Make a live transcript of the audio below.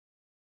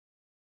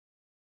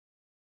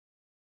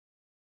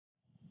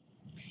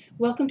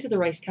Welcome to the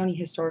Rice County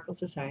Historical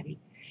Society.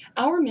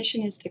 Our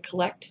mission is to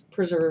collect,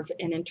 preserve,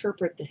 and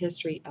interpret the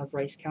history of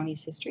Rice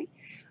County's history,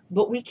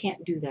 but we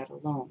can't do that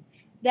alone.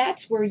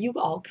 That's where you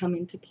all come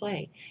into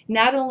play.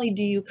 Not only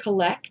do you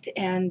collect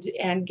and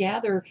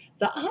gather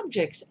the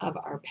objects of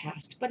our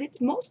past, but it's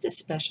most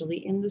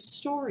especially in the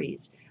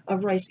stories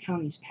of Rice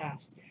County's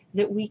past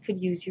that we could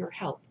use your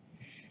help.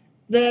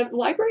 The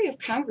Library of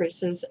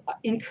Congress is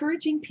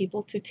encouraging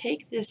people to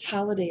take this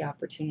holiday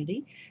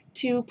opportunity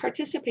to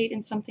participate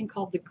in something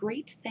called the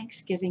Great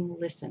Thanksgiving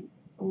Listen.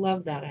 I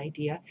love that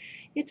idea.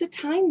 It's a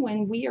time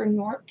when we are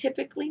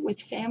typically with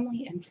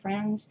family and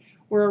friends.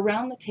 We're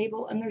around the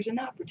table and there's an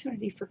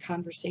opportunity for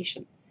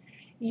conversation.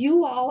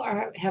 You all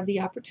have the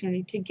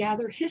opportunity to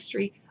gather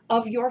history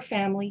of your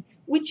family,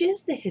 which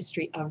is the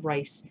history of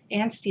Rice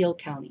and Steele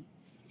County.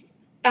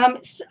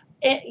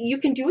 You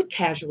can do it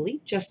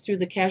casually, just through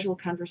the casual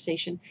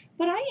conversation,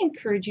 but I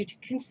encourage you to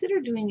consider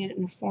doing it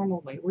in a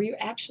formal way where you're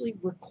actually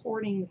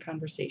recording the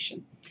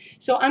conversation.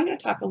 So I'm going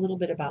to talk a little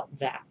bit about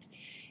that.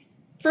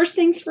 First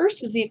things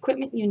first is the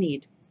equipment you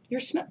need.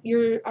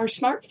 Our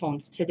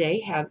smartphones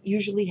today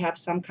usually have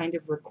some kind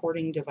of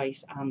recording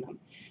device on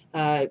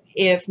them.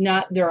 If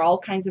not, there are all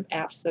kinds of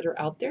apps that are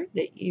out there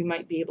that you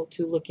might be able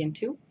to look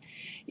into.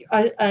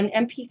 An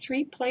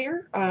MP3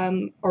 player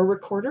or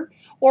recorder,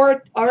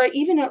 or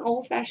even an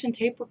old-fashioned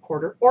tape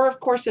recorder, or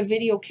of course a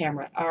video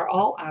camera are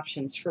all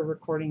options for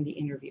recording the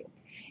interview.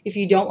 If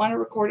you don't want to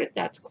record it,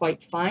 that's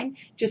quite fine.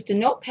 Just a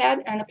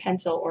notepad and a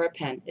pencil or a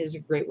pen is a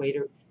great way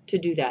to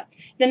do that.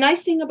 The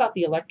nice thing about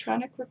the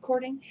electronic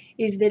recording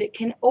is that it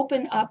can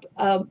open up,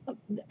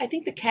 I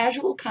think the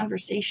casual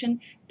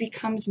conversation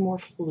becomes more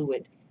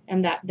fluid,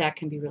 and that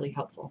can be really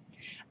helpful.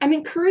 I'm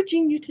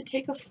encouraging you to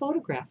take a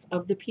photograph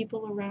of the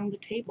people around the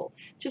table,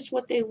 just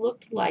what they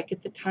looked like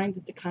at the time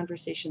that the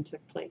conversation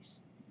took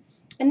place.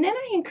 And then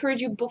I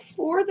encourage you,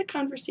 before the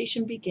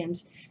conversation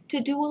begins, to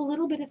do a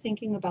little bit of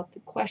thinking about the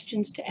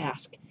questions to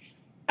ask.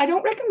 I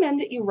don't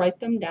recommend that you write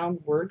them down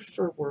word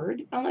for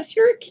word unless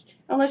you're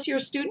a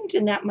student,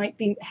 and that might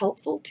be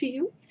helpful to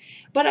you.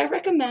 But I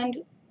recommend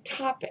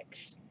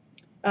topics.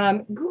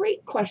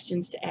 Great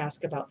questions to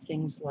ask about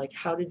things like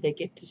how did they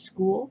get to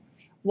school?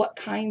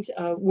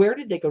 Where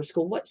did they go to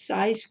school? What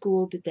size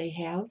school did they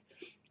have?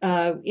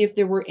 If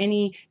there were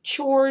any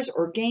chores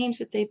or games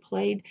that they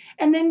played,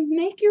 and then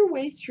make your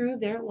way through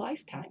their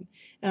lifetime.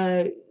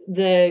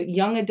 The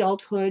young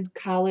adulthood,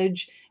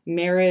 college,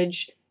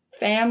 marriage,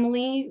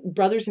 family,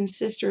 brothers and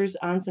sisters,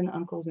 aunts and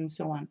uncles, and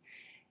so on.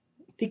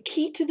 The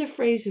key to the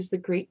phrase is the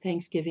Great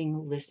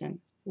Thanksgiving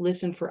Listen.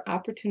 Listen for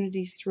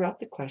opportunities throughout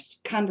the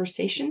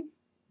conversation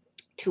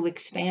to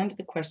expand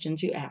the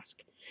questions you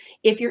ask.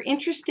 If you're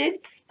interested,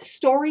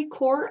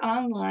 StoryCorps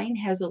Online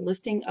has a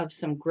listing of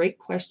some great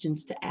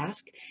questions to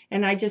ask,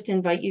 and I just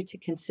invite you to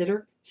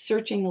consider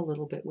searching a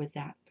little bit with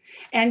that.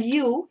 And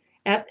you,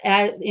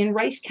 in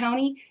Rice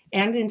County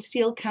and in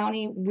Steele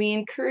County, we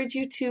encourage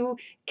you to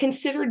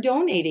consider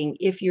donating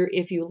if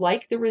you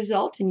like the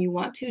result and you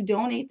want to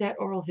donate that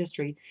oral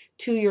history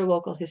to your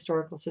local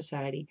historical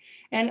society.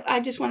 And I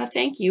just want to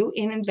thank you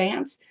in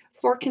advance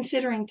for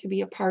considering to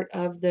be a part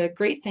of the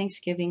Great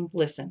Thanksgiving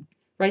Listen,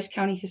 Rice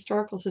County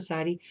Historical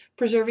Society,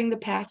 preserving the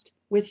past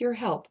with your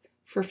help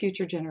for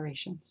future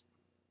generations.